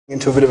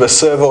Into a bit of a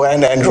server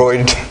and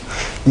Android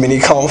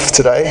mini-conf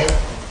today.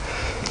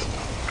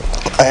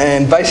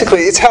 And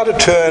basically it's how to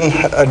turn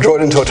a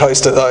droid into a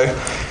toaster, though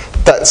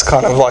that's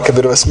kind of like a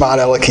bit of a smart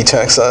alecky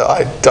term, so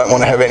I don't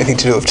want to have anything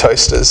to do with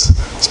toasters,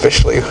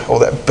 especially all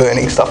that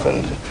burning stuff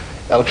and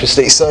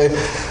electricity. So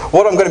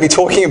what I'm going to be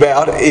talking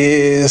about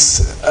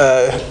is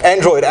an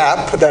Android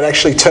app that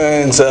actually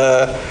turns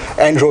an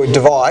Android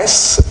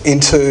device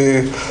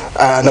into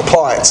an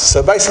appliance.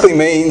 So basically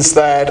means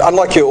that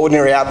unlike your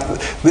ordinary app,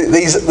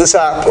 this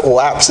app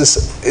or apps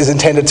is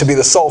intended to be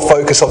the sole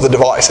focus of the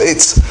device.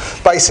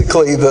 It's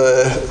basically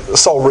the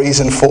sole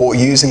reason for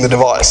using the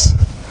device.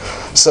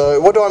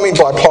 So what do I mean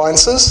by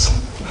appliances?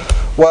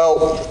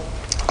 Well,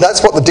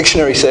 that's what the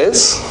dictionary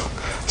says,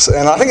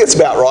 and I think it's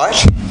about right.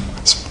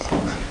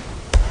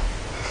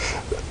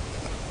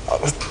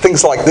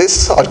 Things like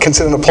this I'd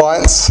consider an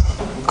appliance.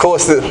 Of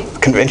course, the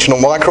conventional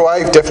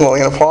microwave,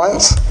 definitely an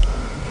appliance.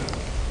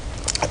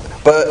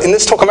 But in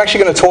this talk, I'm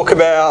actually going to talk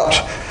about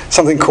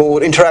something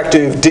called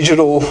interactive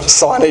digital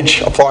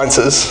signage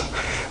appliances,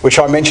 which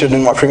I mentioned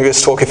in my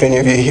previous talk if any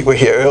of you were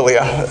here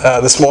earlier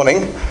this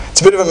morning. It's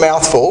a bit of a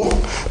mouthful,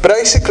 but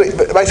basically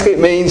it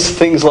means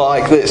things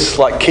like this,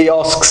 like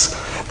kiosks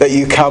that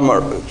you come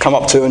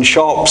up to in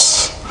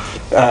shops,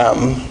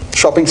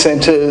 shopping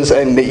centres,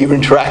 and that you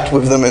interact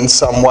with them in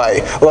some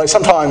way. Although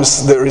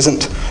sometimes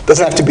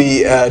doesn't have to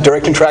be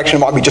direct interaction, it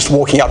might be just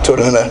walking up to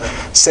it and a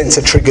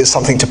sensor triggers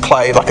something to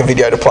play, like a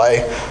video to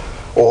play,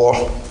 or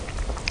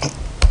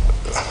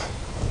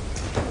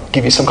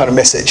give you some kind of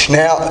message.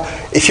 Now,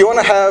 if you want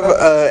to have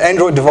an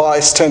Android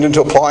device turned into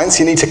an appliance,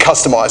 you need to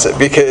customize it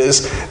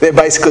because they're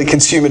basically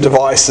consumer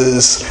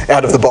devices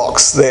out of the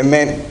box. They're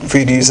meant for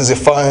you to use as a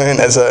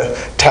phone, as a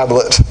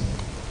tablet.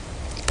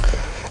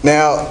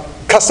 Now,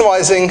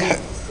 customizing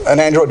an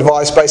Android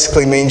device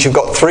basically means you've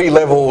got 3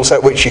 levels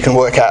at which you can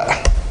work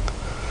at.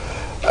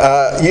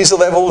 User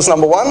levels,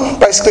 number 1.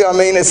 Basically, I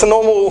mean, it's the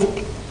normal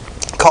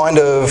kind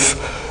of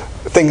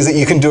things that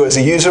you can do as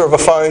a user of a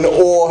phone,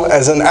 or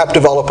as an app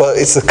developer,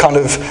 it's the kind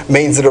of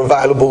means that are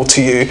available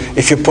to you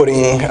if you're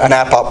putting an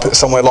app up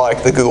somewhere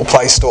like the Google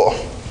Play Store.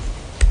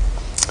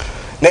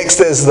 Next,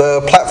 there's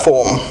the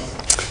platform.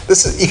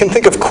 This you can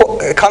think of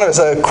kind of as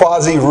a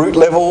quasi-root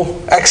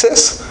level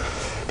access.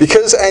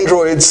 Because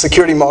Android's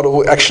security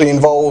model actually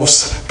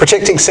involves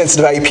protecting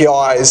sensitive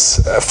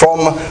APIs from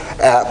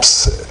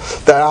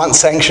apps that aren't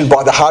sanctioned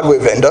by the hardware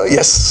vendor,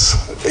 yes,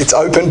 it's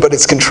open but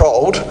it's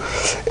controlled,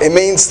 it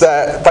means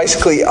that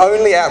basically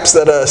only apps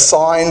that are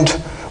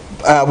signed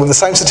with the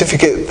same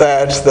certificate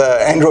that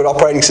the Android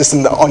operating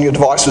system that on your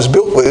device was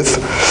built with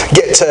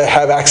get to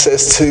have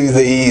access to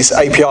these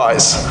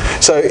APIs.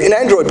 So in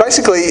Android,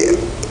 basically,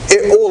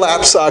 all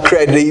apps are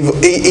created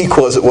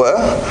equal, as it were,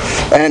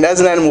 and as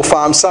an animal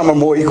farm, some are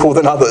more equal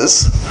than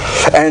others,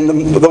 and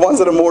the ones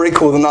that are more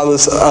equal than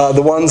others are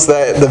the ones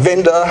that the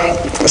vendor,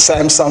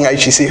 Samsung,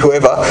 HTC,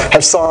 whoever,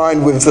 have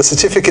signed with the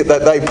certificate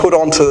that they put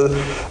onto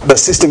the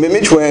system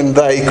image when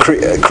they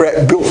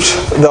built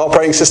the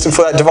operating system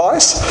for that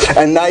device,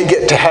 and they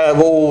get to have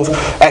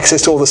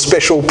access to all the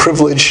special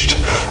privileged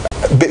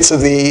bits of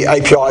the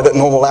API that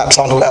normal apps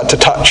aren't allowed to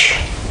touch.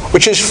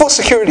 Which is, for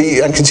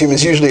security and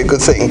consumers, usually a good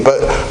thing, but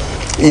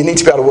you need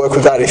to be able to work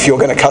with that if you're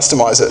going to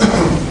customize it.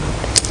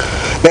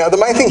 Now, the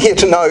main thing here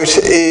to note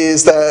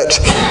is that,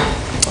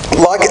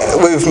 like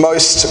with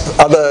most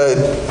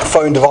other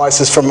phone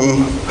devices from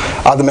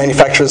other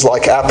manufacturers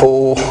like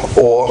Apple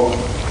or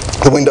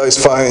the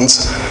Windows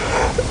phones,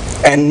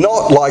 and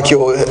not like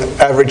your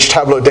average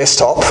tablet or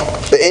desktop,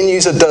 the end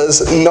user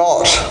does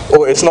not,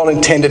 or it's not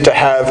intended to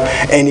have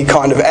any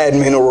kind of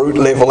admin or root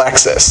level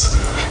access.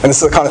 And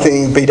this is the kind of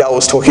thing Bidal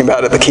was talking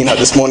about at the keynote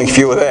this morning if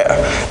you were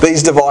there.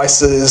 These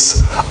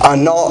devices are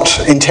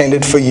not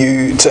intended for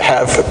you to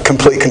have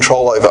complete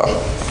control over.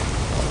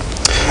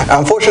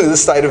 Unfortunately,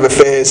 this state of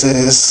affairs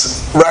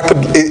is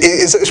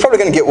it's probably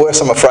going to get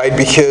worse, I'm afraid,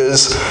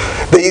 because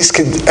these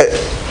could.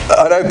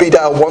 I know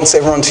Bidal wants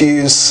everyone to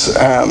use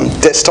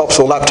desktops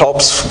or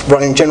laptops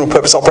running general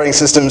purpose operating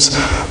systems,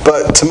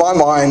 but to my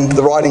mind,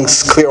 the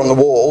writing's clear on the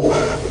wall.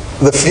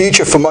 The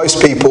future for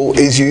most people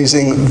is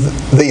using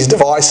these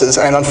devices,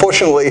 and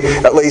unfortunately,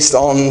 at least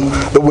on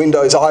the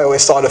Windows iOS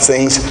side of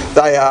things,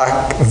 they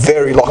are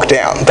very locked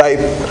down. They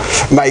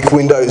make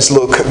Windows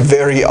look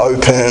very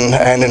open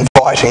and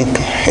inviting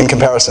in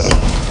comparison.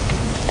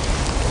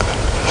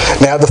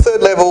 Now, the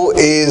third level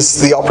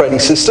is the operating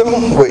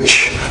system,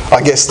 which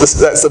I guess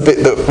that's the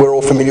bit that we're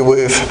all familiar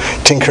with,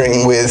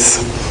 tinkering with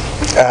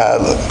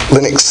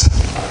Linux.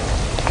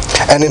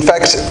 And in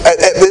fact,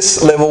 at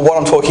this level, what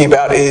I'm talking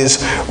about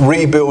is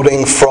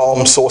rebuilding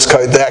from source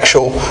code the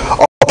actual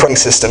operating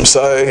system.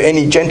 So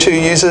any Gentoo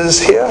users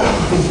here,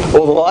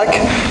 or the like?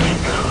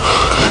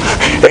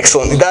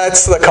 Excellent.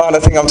 That's the kind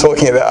of thing I'm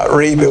talking about,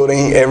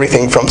 rebuilding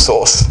everything from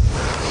source.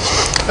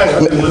 Hey, I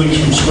did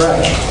Linux from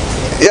scratch.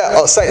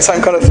 Yeah,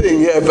 same kind of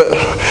thing, yeah, but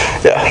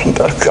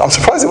yeah, I'm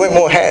surprised it went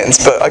more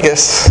hands, but I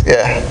guess,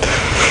 yeah,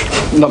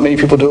 not many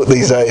people do it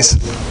these days.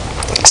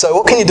 So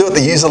what can you do at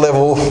the user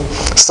level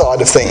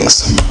side of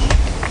things?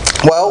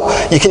 Well,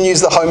 you can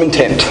use the home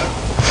intent.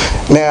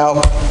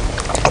 Now,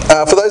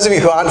 for those of you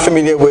who aren't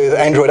familiar with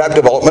Android app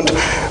development,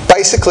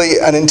 basically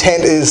an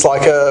intent is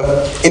like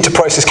a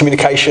inter-process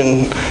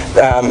communication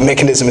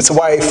mechanism. It's a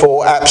way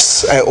for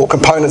apps or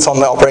components on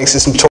the operating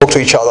system to talk to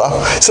each other,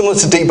 similar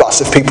to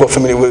dbus, if people are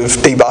familiar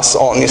with dbus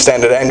on your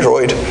standard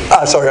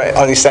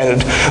on your standard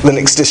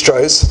Linux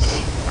distros.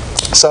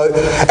 So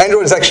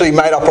Android is actually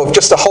made up of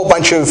just a whole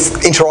bunch of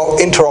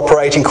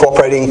interoperating,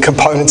 cooperating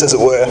components, as it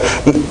were,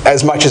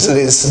 as much as it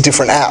is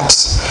different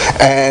apps.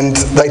 And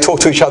they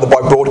talk to each other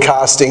by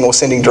broadcasting or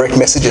sending direct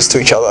messages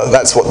to each other.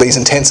 That's what these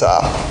intents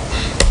are.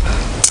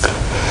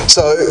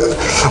 So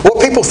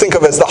what people think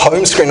of as the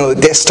home screen or the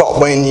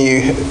desktop when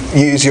you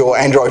use your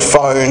Android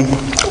phone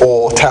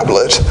or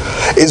tablet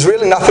is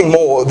really nothing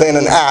more than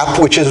an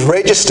app which is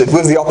registered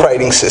with the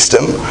operating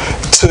system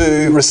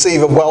to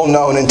receive a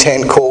well-known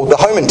intent called the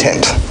home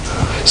intent.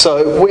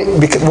 So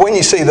when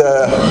you see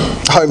the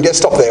home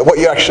desktop there, what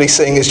you're actually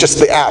seeing is just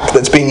the app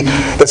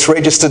that's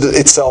registered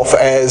itself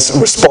as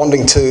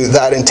responding to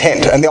that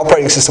intent. And the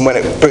operating system, when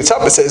it boots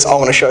up, it says, I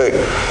want to show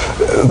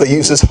the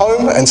user's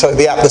home, and so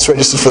the app that's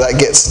registered for that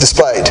gets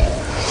displayed.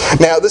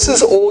 Now, this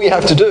is all you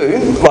have to do,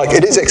 like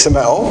it is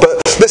XML,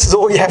 but this is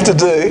all you have to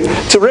do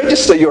to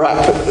register your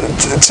app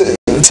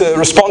to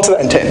respond to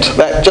that intent,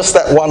 just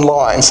that one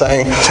line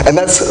saying, and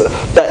that's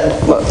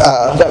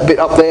that bit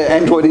up there,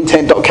 Android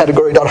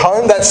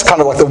intent.category.home, that's kind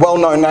of like the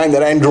well-known name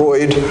that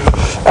Android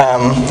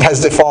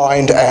has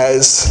defined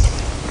as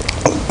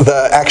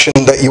the action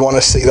that you want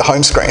to see the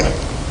home screen.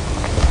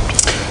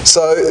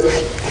 So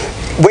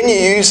when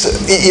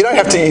you don't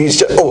have to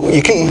use,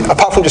 you can,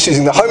 apart from just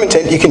using the home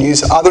intent, you can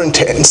use other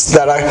intents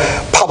that are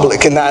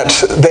public in that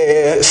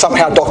they're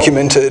somehow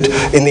documented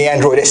in the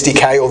Android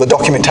SDK or the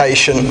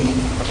documentation.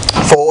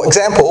 For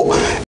example,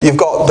 you've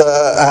got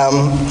the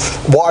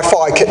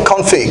Wi-Fi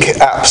config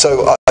app.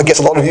 So I guess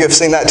a lot of you have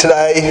seen that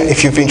today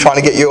if you've been trying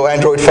to get your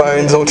Android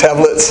phones or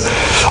tablets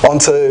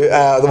onto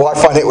the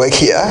Wi-Fi network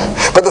here.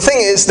 But the thing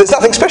is, there's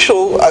nothing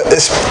special,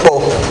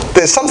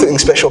 there's something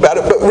special about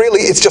it, but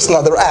really it's just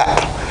another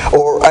app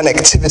or an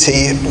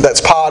activity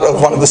that's part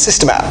of one of the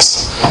system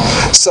apps.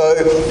 So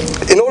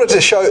in order to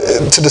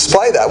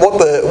display that,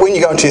 when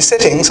you go into your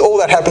settings, all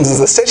that happens is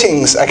the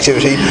settings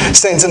activity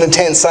sends an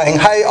intent saying,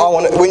 hey,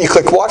 when you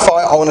click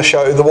Wi-Fi, I want to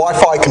show the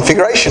Wi-Fi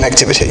configuration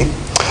activity.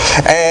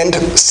 And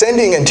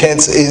sending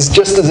intents is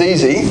just as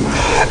easy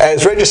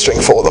as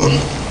registering for them.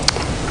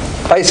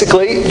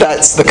 Basically,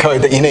 that's the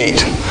code that you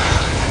need.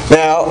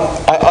 Now,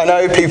 I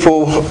know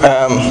people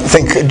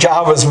think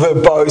Java's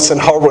verbose and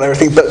horrible and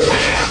everything, but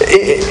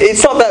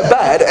it's not that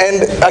bad.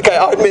 And okay,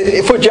 I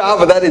admit, for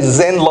Java, that is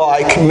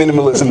Zen-like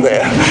minimalism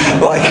there.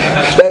 Like,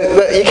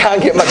 you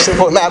can't get much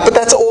simpler than that, but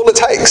that's all it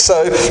takes.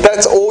 So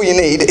that's all you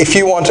need if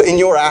you want in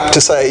your app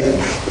to say,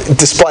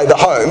 display the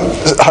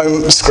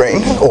home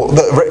screen, or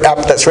the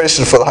app that's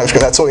registered for the home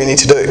screen. That's all you need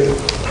to do.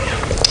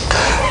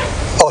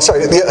 Oh,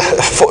 sorry,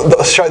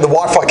 show the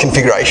Wi-Fi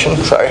configuration.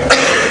 Sorry,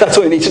 that's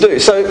all you need to do.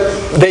 So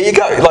there you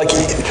go. Like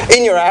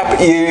in your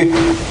app, you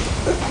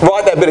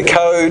write that bit of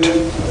code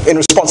in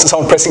response to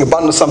someone pressing a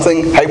button or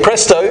something. Hey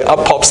presto,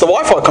 up pops the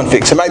Wi-Fi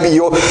config. So maybe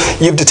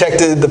you've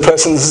detected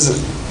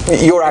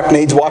your app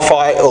needs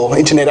Wi-Fi or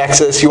internet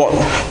access. You want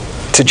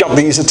to jump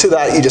the user to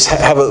that, you just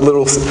have a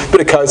little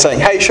bit of code saying,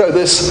 hey, show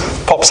this,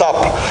 pops up.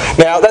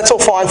 Now, that's all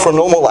fine for a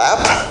normal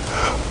app,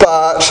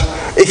 but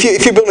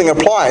if you're building an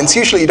appliance,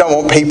 usually you don't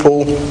want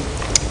people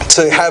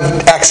to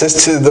have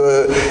access to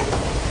the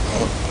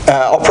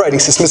operating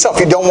system itself.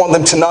 You don't want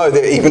them to know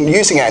they're even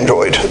using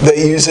Android.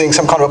 They're using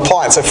some kind of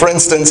appliance. So for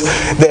instance,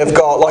 they've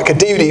got like a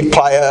DVD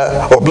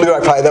player or Blu-ray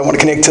player they want to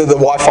connect to the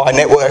Wi-Fi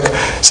network.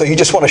 So you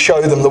just want to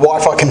show them the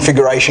Wi-Fi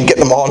configuration, get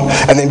them on,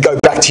 and then go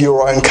back to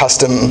your own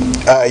custom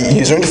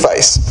user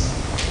interface.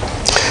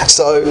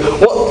 So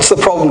what's the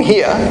problem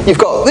here? You've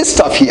got this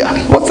stuff here.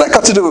 What's that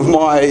got to do with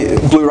my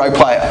Blu-ray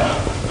player?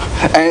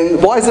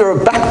 And why is there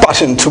a back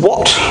button to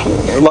what?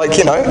 Like,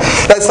 you know,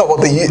 that's not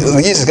what the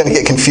user's going to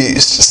get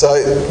confused.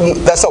 So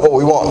that's not what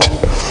we want.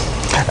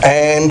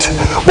 And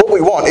what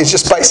we want is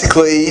just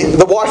basically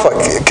the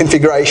Wi-Fi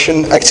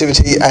configuration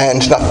activity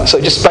and nothing.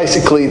 So just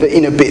basically the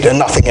inner bit and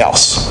nothing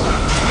else.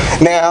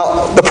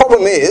 Now, the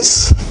problem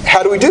is,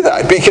 how do we do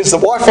that? Because the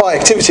Wi-Fi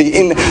activity,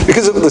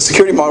 because of the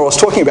security model I was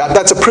talking about,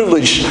 that's a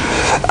privileged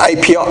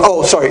API.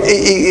 Oh, sorry,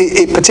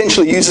 it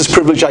potentially uses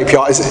privileged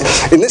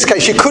APIs. In this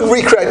case, you could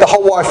recreate the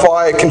whole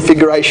Wi-Fi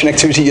configuration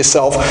activity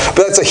yourself,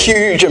 but that's a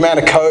huge amount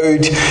of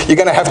code. You're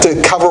going to have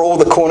to cover all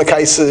the corner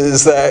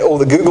cases that all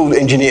the Google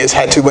engineers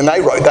had to when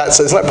they wrote that,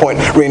 so there's no point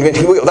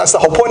reinventing the wheel. That's the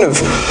whole point of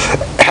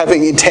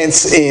having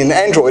intents in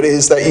Android,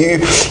 is that you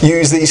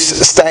use these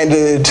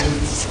standard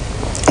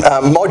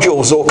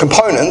modules or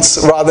components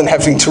rather than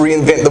having to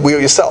reinvent the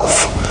wheel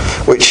yourself,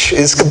 which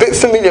is a bit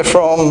familiar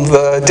from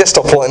the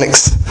desktop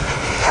Linux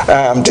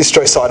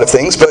distro side of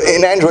things, but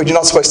in Android you're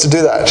not supposed to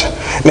do that.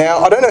 Now,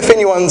 I don't know if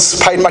anyone's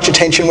paid much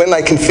attention when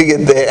they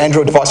configured their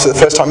Android device for the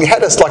first time. You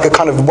had like a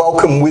kind of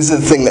welcome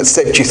wizard thing that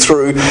stepped you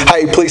through,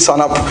 hey, please sign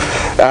up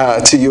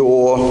to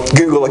your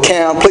Google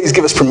account, please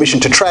give us permission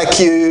to track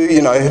you,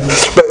 you know.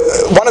 But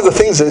one of the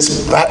things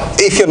is,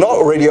 if you're not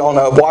already on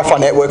a Wi-Fi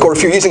network, or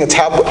if you're using a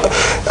tablet,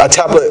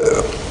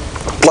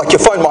 like your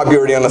phone might be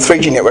already on a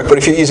 3G network, but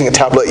if you're using a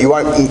tablet, you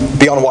won't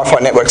be on a Wi-Fi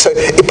network. So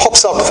it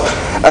pops up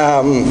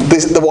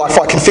the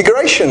Wi-Fi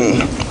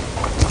configuration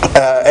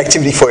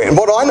activity for you. And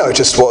what I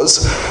noticed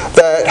was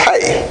that,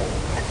 hey,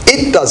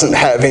 it doesn't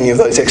have any of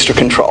those extra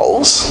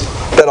controls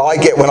that I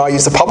get when I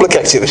use the public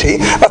activity.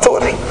 I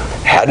thought,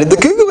 how did the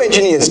Google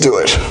engineers do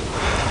it?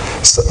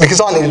 So, because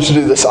I needed to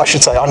do this, I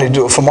should say, I needed to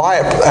do it for my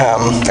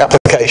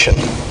application.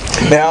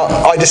 Now,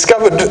 I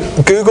discovered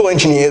Google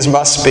engineers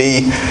must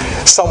be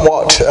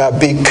somewhat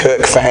big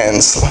Kirk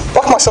fans,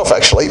 like myself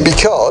actually,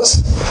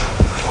 because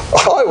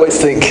I always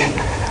think,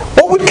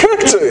 what would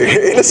Kirk do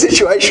in a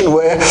situation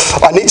where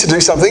I need to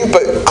do something,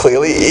 but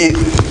clearly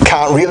it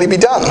can't really be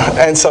done?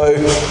 And so,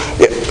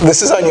 yeah,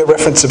 this is only a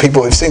reference to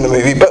people who've seen the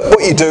movie, but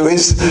what you do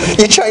is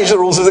you change the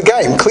rules of the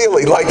game.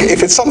 Clearly, like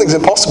if something's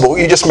impossible,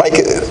 you just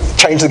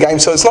change the game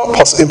so it's not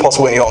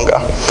impossible any longer.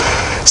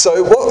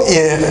 So what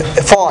you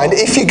find,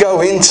 if you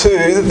go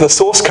into the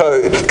source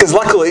code, because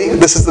luckily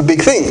this is the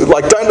big thing,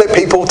 like don't let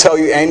people tell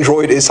you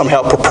Android is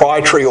somehow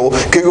proprietary or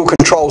Google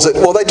controls it.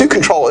 Well, they do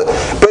control it,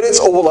 but it's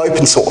all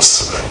open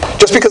source.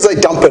 Just because they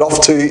dump it off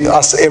to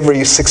us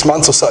every 6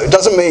 months or so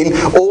doesn't mean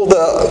all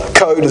the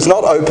code is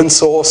not open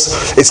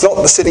source. It's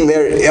not sitting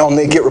there on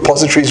their Git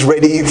repositories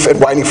ready and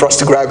waiting for us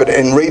to grab it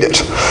and read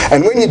it.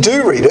 And when you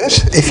do read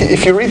it,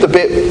 if you read the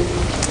bit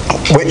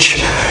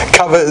which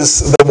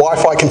covers the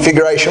Wi-Fi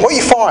configuration, what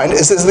you find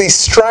is there's these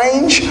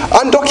strange,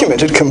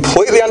 undocumented,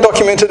 completely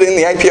undocumented in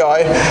the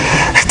API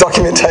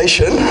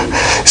documentation,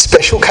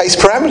 special case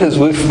parameters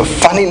with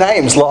funny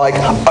names like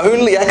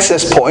only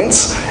access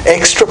points,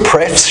 extra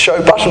prefs,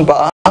 show button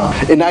bar,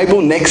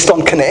 enable next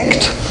on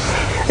connect.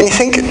 And you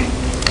think,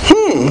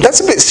 that's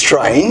a bit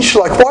strange.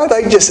 Like, why are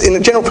they just in a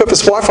general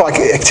purpose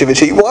Wi-Fi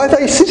activity? Why are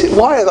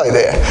they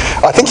there?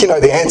 I think you know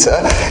the answer.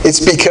 It's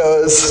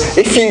because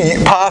if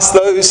you pass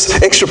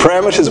those extra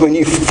parameters when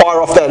you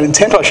fire off that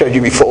intent I showed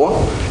you before,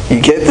 you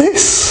get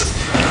this.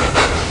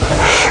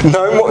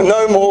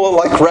 No more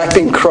like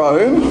wrapping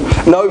Chrome,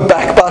 no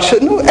back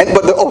button,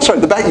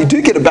 the back, you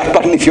do get a back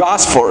button if you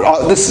ask for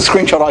it. This is a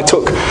screenshot I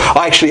took.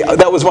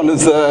 That was one of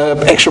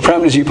the extra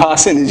parameters you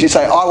pass in, is you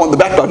say, I want the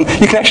back button.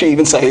 You can actually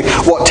even say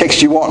what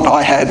text you want.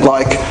 I had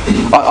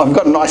I've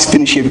got a nice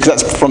finish here because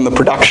that's from the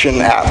production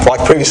app.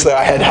 Like previously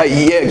I had,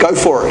 hey, yeah, go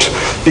for it.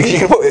 Because you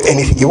can put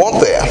anything you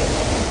want there.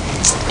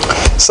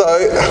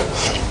 So,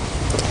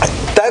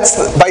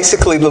 that's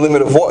basically the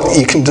limit of what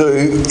you can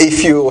do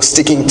if you're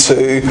sticking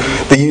to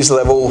the user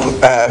level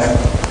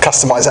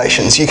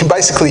customizations. You can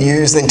basically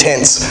use the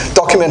intents,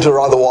 documented or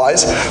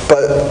otherwise,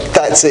 but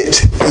that's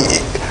it.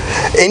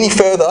 Any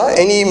further,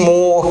 any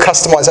more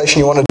customization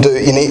you want to do,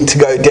 you need to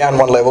go down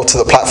one level to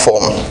the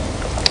platform.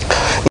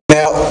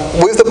 Now,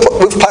 with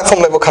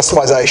platform level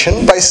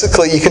customization,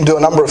 basically you can do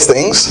a number of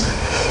things.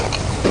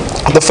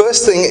 The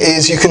first thing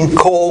is you can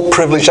call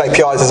privileged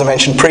APIs, as I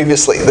mentioned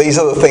previously. These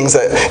are the things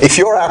that, if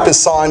your app is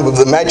signed with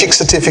the magic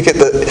certificate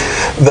that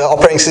the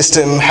operating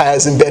system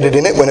has embedded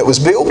in it when it was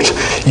built,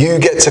 you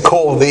get to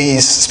call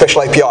these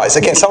special APIs.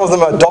 Again, some of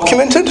them are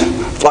documented,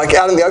 like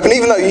out in the open,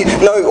 even though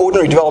no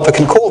ordinary developer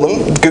can call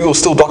them. Google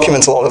still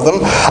documents a lot of them.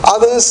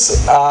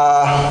 Others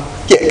are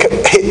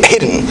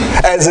hidden,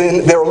 as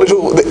in they're a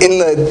little, in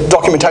the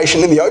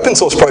documentation in the open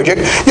source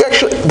project,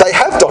 they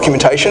have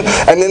documentation,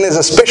 and then there's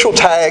a special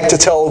tag to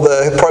tell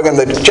the program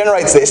that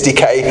generates the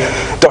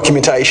SDK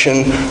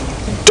documentation,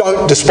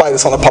 don't display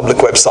this on a public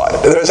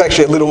website. There is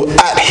actually a little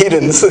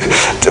 @hidden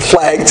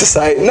flag to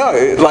say,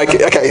 no, like,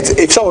 okay,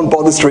 if someone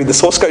bothers to read the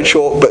source code,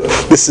 sure, but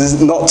this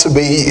is not to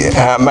be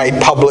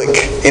made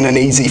public in an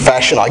easy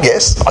fashion, I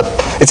guess.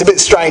 It's a bit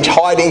strange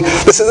hiding.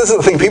 This is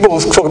the thing, people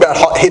talk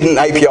about hidden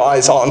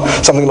APIs on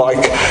something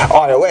like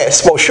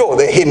iOS. Well, sure,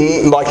 they're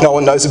hidden, like no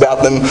one knows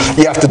about them.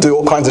 You have to do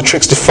all kinds of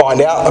tricks to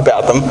find out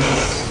about them.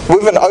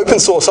 With an open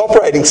source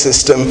operating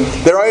system,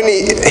 they're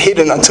only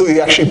hidden until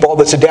you actually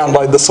bother to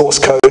download the source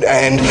code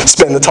and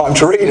spend the time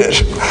to read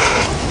it.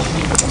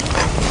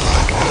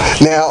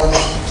 Now,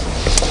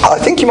 I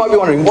think you might be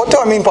wondering, what do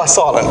I mean by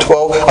silent?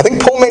 Well, I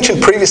think Paul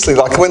mentioned previously,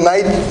 like when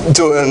they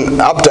do an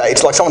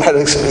update, like someone had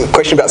a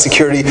question about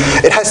security,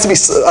 it has to be,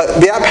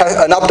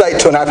 an update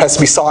to an app has to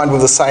be signed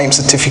with the same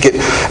certificate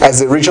as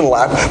the original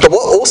app. But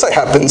what also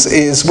happens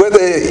is,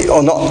 whether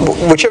or not,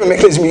 whichever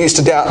mechanism you use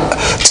to do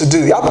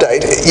the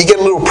update, you get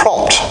a little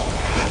prompt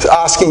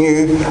asking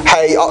you,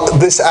 hey,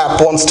 this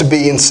app wants to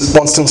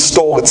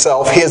install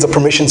itself, here's the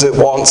permissions it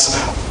wants,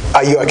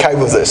 are you okay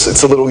with this?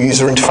 It's a little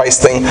user interface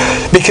thing.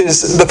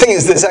 Because the thing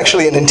is, there's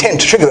actually an intent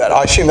to trigger that.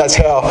 I assume that's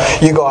how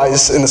you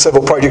guys in the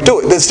Serval project do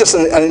it. There's just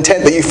an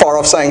intent that you fire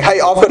off saying, hey,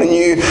 I've got a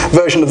new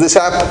version of this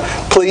app,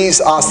 please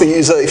ask the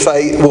user if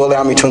they will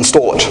allow me to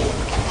install it.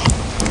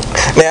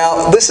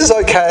 Now, this is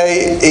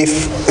okay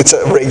if it's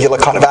a regular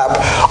kind of app.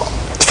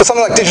 For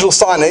something like digital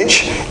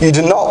signage, you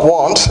do not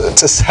want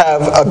to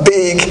have a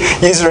big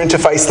user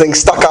interface thing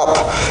stuck up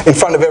in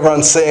front of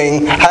everyone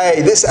saying,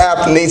 hey, this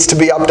app needs to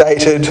be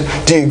updated,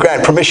 do you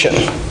grant permission?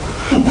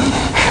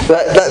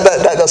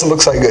 That doesn't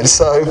look so good.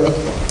 So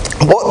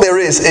what there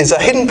is a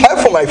hidden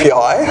platform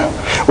API,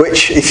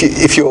 which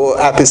if your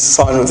app is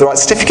signed with the right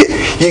certificate,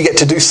 you get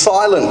to do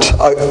silent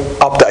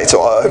updates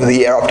or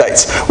over-the-air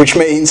updates, which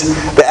means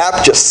the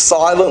app just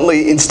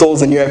silently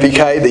installs a new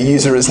APK. The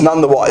user is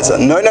none the wiser.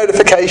 No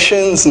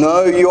notifications,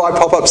 no UI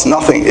pop-ups,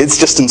 nothing. It's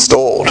just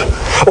installed.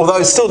 Although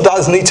it still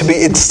does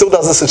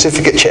a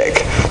certificate check,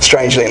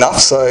 strangely enough.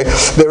 So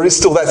there is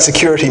still that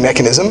security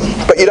mechanism,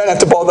 but you don't have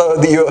to bother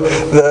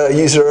the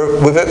user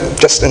with it.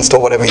 Just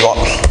install whatever you want.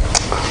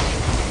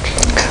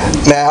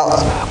 Now,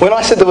 when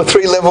I said there were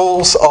 3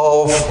 levels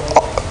of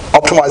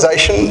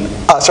customization,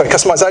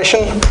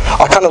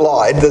 I kind of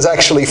lied. There's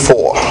actually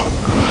 4.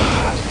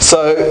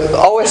 So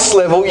OS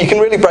level, you can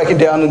really break it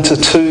down into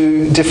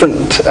 2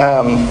 different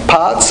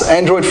parts,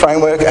 Android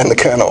framework and the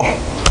kernel.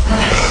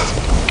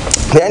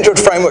 The Android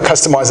framework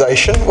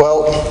customization,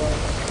 well,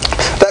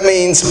 that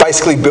means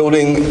basically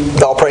building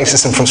the operating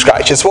system from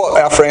scratch. It's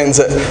what our friends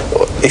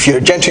if you're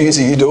a Gentoo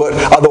user, you do it.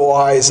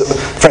 Otherwise,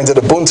 friends at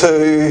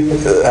Ubuntu,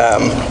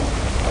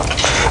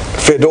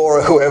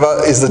 Fedora,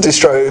 whoever is the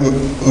distro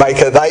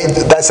maker,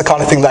 that's the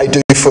kind of thing they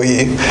do for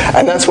you.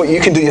 And that's what you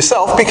can do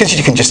yourself, because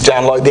you can just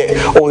download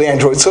all the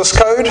Android source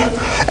code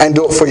and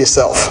do it for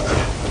yourself.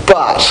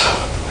 But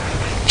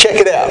check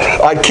it out,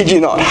 I kid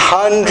you not,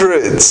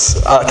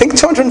 hundreds, I think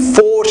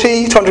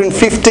 240,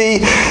 250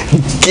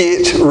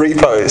 Git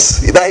repos.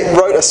 They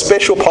wrote a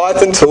special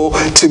Python tool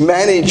to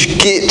manage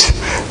Git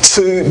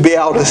to be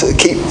able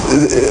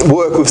to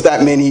work with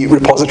that many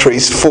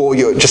repositories for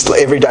your just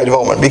everyday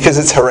development, because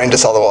it's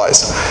horrendous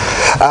otherwise.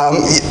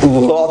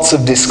 Lots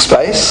of disk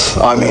space,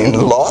 I mean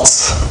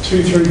lots.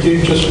 2-3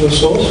 gig just for the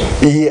source?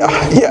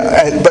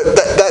 Yeah, but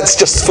that's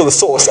just for the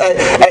source,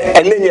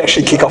 and then you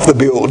actually kick off the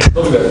build.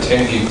 Probably about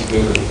 10 gig to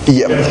build it.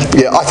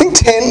 Yeah, I think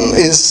 10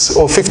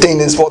 or 15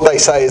 is what they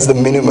say is the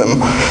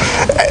minimum.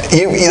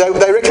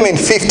 They recommend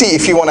 50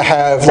 if you want to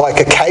have like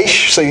a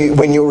cache, so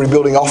when you're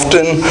rebuilding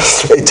often,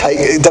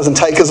 it doesn't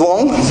take as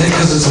long. Is it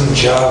because it's in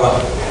Java?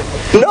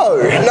 No,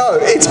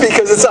 it's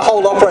because it's a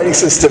whole operating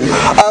system.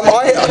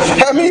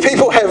 How many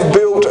people have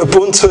built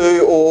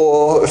Ubuntu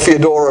or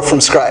Fedora from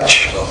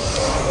scratch?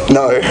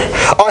 No,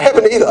 I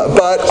haven't either,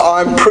 but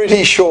I'm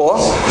pretty sure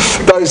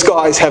those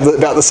guys have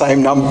about the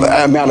same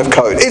amount of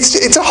code.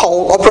 It's a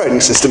whole operating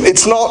system.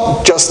 It's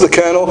not just the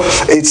kernel.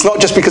 It's not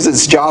just because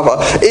it's Java.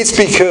 It's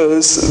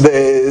because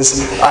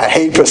there's a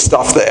heap of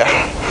stuff there.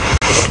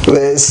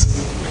 There's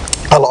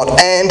a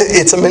lot, and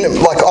it's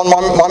like on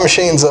my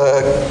machine's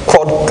a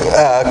quad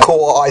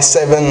core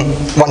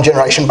i7, 1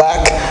 generation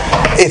back.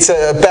 It's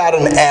about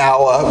an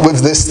hour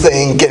with this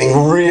thing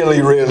getting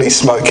really, really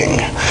smoking.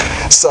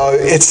 So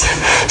it's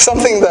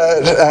something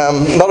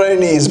that not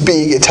only is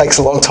big, it takes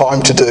a long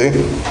time to do.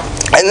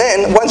 And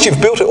then once you've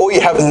built it, all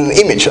you have is an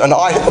image,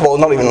 well,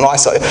 not even an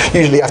ISO.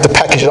 Usually you have to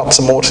package it up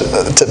some more to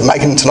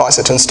make it into an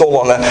ISO to install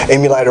on an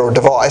emulator or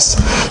device.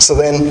 So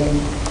then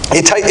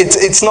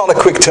it's not a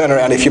quick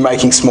turnaround if you're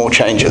making small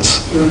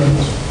changes.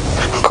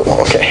 Cool,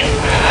 okay.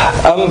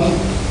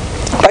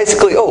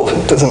 Basically,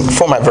 it doesn't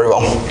format very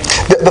well.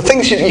 The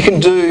things you can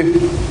do,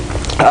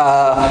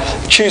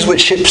 choose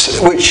which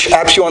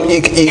apps you want.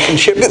 You can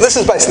ship. This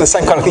is basically the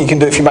same kind of thing you can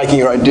do if you're making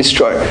your own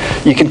distro.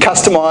 You can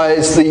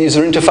customize the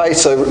user interface.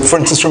 So, for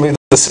instance, remove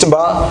the system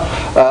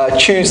bar,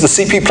 choose the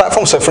CPU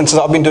platform. So, for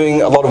instance, I've been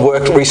doing a lot of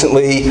work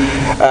recently.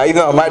 Even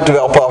though I'm a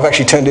developer, I've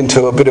actually turned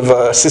into a bit of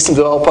a system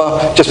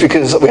developer, just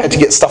because we had to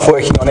get stuff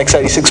working on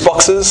x86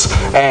 boxes,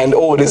 and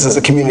all it is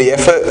a community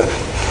effort.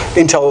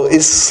 Intel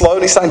is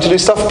slowly starting to do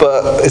stuff,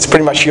 but it's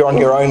pretty much you're on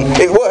your own.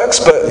 It works,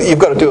 but you've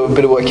got to do a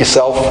bit of work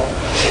yourself.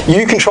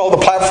 You control the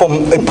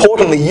platform.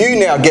 Importantly, you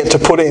now get to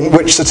put in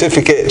which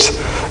certificate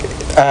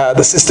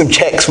the system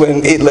checks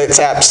when it lets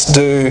apps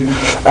do,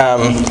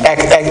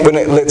 when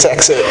it lets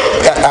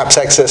apps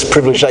access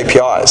privileged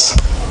APIs.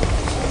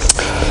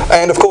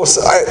 And of course,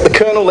 at the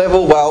kernel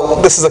level, well,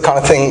 this is the kind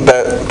of thing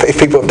that if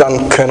people have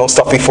done kernel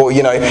stuff before,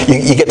 you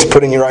get to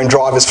put in your own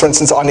drivers. For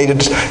instance,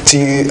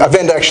 a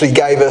vendor actually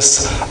gave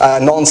us a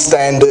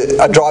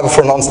driver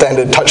for a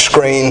non-standard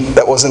touchscreen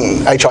that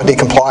wasn't HID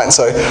compliant,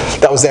 so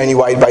that was the only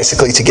way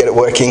basically to get it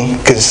working,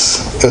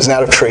 because it was an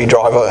out-of-tree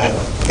driver.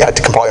 You had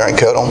to compile your own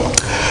kernel.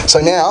 So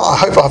now, I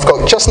hope I've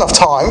got just enough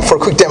time for a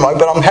quick demo,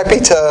 but I'm happy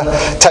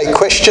to take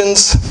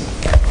questions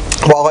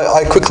while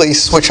I quickly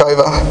switch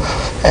over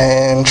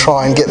and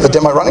try and get the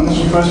demo running.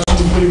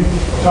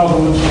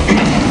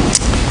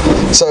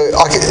 So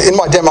in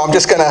my demo, I'm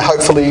just going to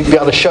hopefully be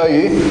able to show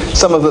you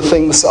some of the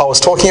things I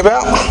was talking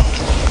about.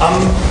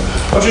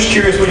 I was just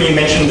curious when you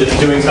mentioned that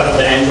doing stuff at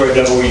the Android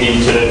level, you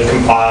need to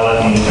compile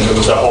it and it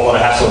was a whole lot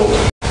of hassle.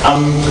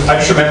 I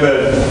just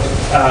remember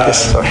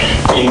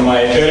in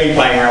my early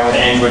playing around with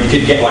Android, you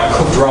could get like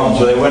cooked ROMs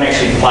where they weren't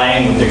actually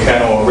playing with the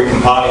kernel or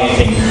recompiling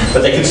anything,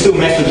 but they could still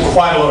mess with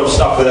quite a lot of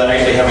stuff without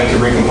actually having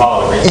to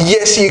recompile it.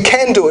 Yes, you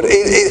can do it.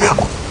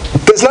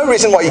 There's no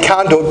reason why you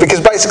can't do it, because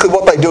basically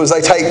what they do is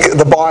they take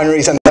the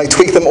binaries and they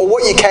tweak them, or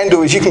what you can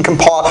do is you can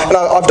compile, and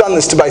I've done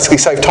this to basically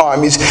save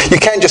time, is you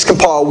can just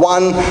compile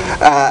one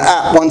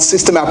app, one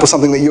system app or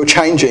something that you're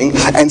changing,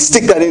 and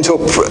stick that into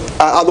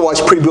a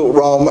otherwise pre-built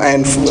ROM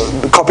and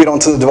copy it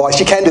onto the device.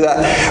 You can do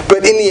that,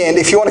 but in the end,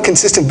 if you want a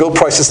consistent build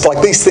process, like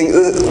these things,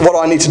 what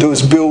I need to do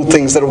is build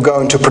things that will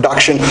go into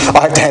production.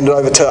 I have to hand it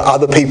over to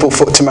other people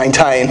to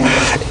maintain.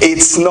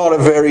 It's not a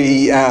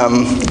very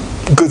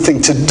good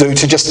thing to do,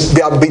 to just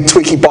be able to be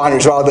tweaking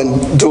binaries rather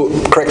than do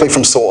it correctly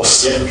from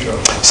source. Yeah,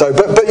 sure. So,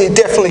 but you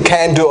definitely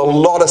can do a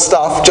lot of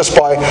stuff just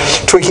by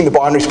tweaking the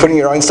binaries, putting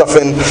your own stuff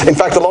in. In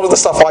fact, a lot of the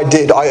stuff I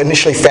did, I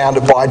initially found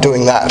it by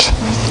doing that.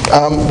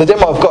 The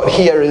demo I've got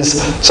here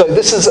is, so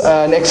this is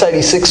an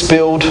x86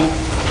 build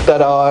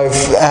that I've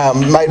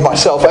made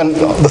myself, and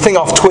the thing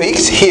I've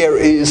tweaked here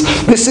is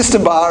this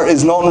system bar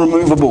is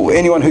non-removable.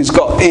 Anyone who's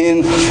got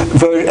in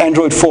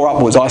Android 4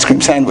 upwards, ice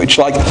cream sandwich,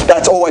 like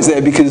that's always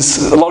there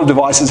because a lot of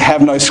devices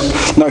have no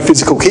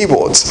physical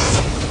keyboards.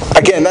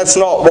 Again, that's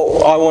not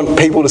what I want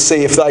people to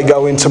see if they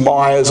go into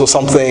Myers or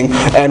something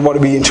and want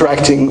to be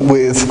interacting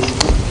with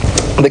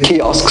the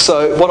kiosk.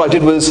 So what I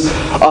did was,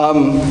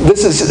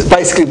 this is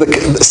basically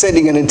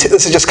sending an intent.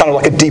 This is just kind of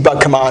like a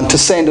debug command to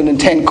send an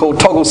intent called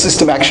toggle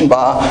system action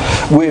bar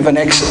with an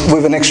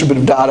extra bit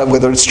of data,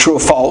 whether it's true or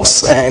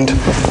false. And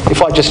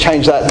if I just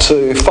change that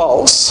to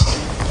false,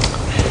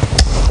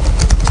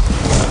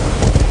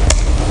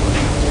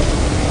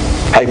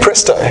 hey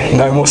presto,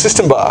 no more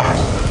system bar.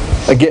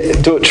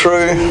 Again, do it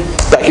true,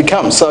 back it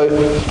comes. So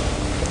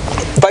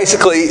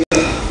basically,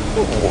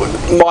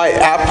 my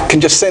app can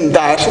just send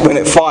that when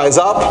it fires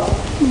up,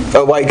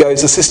 away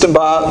goes the system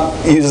bar,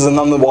 users are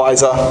none the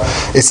wiser.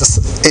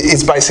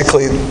 It's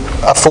basically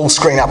a full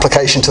screen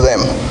application to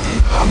them.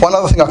 One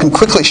other thing I can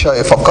quickly show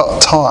you if I've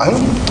got time.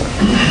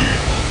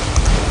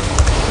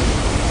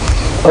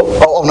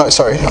 Oh no,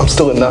 sorry, I'm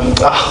still in the,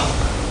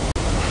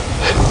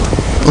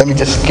 let me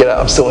just get out,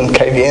 I'm still in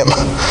KVM.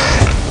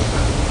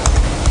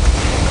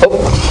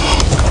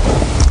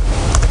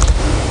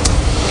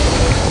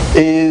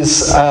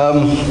 Is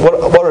what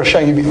I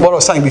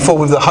was saying before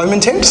with the home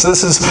intent. So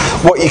this is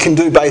what you can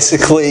do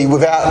basically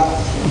without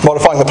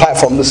modifying the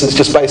platform. This is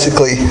just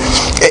basically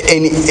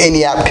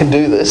any app can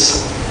do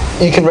this.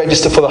 You can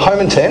register for the home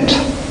intent.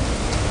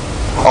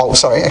 Oh,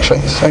 sorry,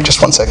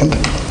 just 1 second.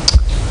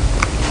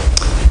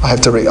 I have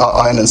to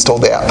I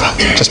uninstalled the app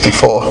just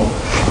before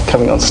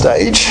coming on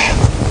stage.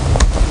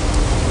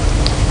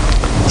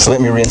 So let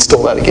me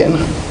reinstall that again.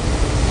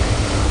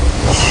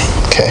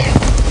 Okay.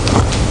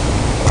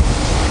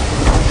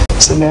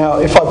 So now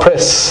if I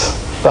press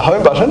the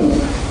home button,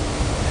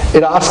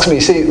 it asks me,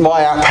 see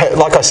my app,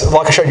 like I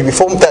showed you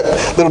before,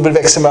 that little bit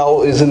of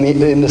XML is in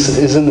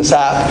this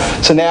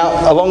app. So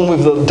now along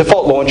with the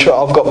default launcher,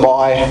 I've got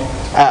my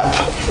app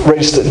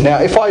registered. Now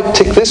if I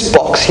tick this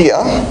box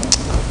here,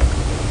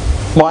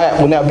 my app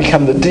will now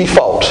become the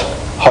default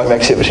home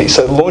activity.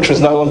 So the launcher is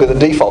no longer the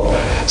default.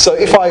 So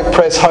if I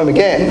press home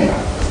again,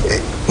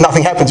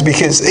 nothing happens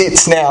because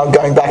it's now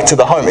going back to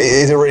the home.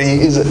 It already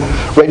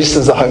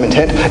registers the home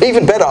intent.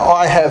 Even better,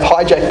 I have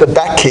hijacked the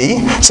back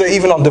key, so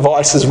even on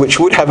devices which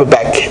would have a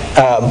back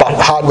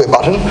hardware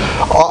button,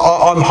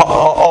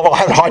 I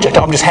haven't hijacked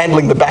it, I'm just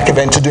handling the back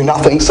event to do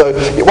nothing. So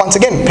once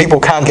again, people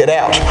can't get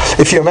out.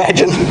 If you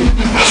imagine,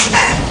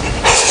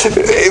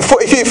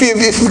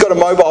 if you've got a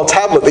mobile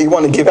tablet that you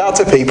want to give out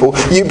to people,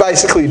 you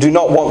basically do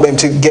not want them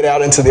to get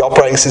out into the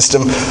operating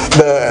system.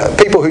 The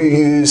people who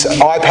use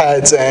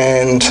iPads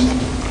and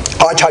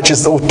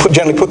iTouches will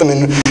generally put them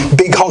in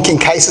big honking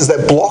cases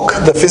that block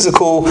the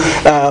physical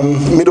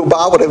middle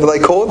bar, whatever they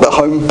call it, the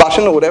home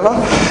button or whatever.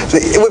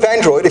 With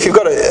Android, if you've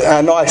got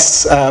a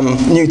nice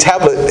new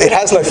tablet, it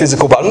has no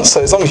physical buttons,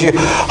 so as long as you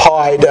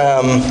hide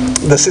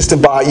the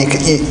system bar,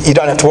 you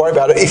don't have to worry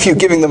about it. If you're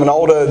giving them an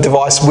older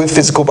device with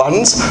physical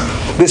buttons,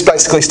 this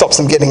basically stops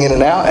them getting in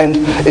and out, and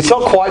it's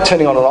not quite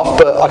turning on and off,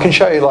 but I can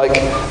show you,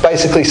 like,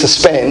 basically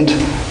suspend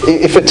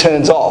if it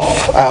turns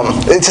off.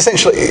 It's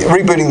essentially,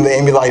 rebooting the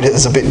emulator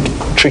is a bit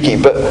tricky,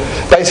 but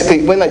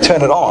basically when they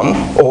turn it on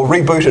or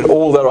reboot it,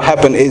 all that will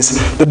happen is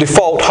the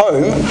default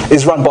home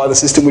is run by the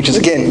system, which is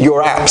again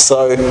your app.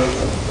 So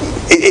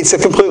it's a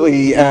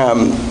completely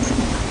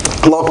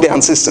locked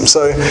down system.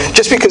 So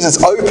just because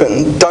it's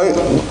open,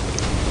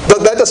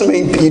 that doesn't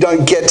mean you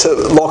don't get to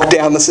lock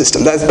down the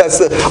system.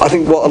 That's I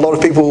think what a lot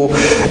of people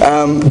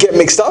get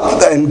mixed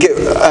up and get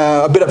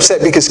a bit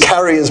upset because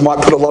carriers might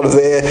put a lot of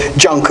their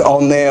junk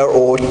on there,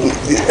 or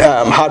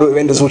hardware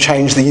vendors will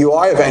change the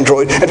UI of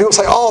Android, and people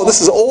say, oh,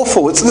 this is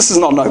awful, this is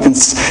not an open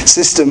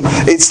system.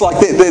 It's like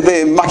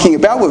they're mucking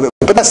about with it.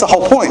 But that's the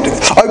whole point.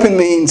 Open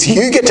means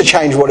you get to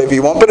change whatever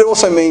you want, but it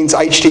also means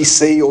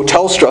HTC or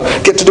Telstra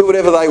get to do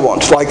whatever they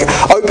want. Like,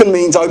 open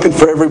means open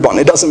for everyone.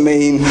 It doesn't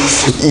mean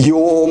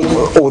you're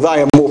or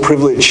they are more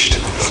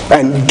privileged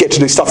and get to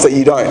do stuff that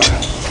you don't.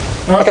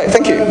 Right, okay,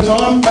 thank you.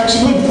 Time.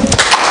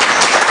 Thanks,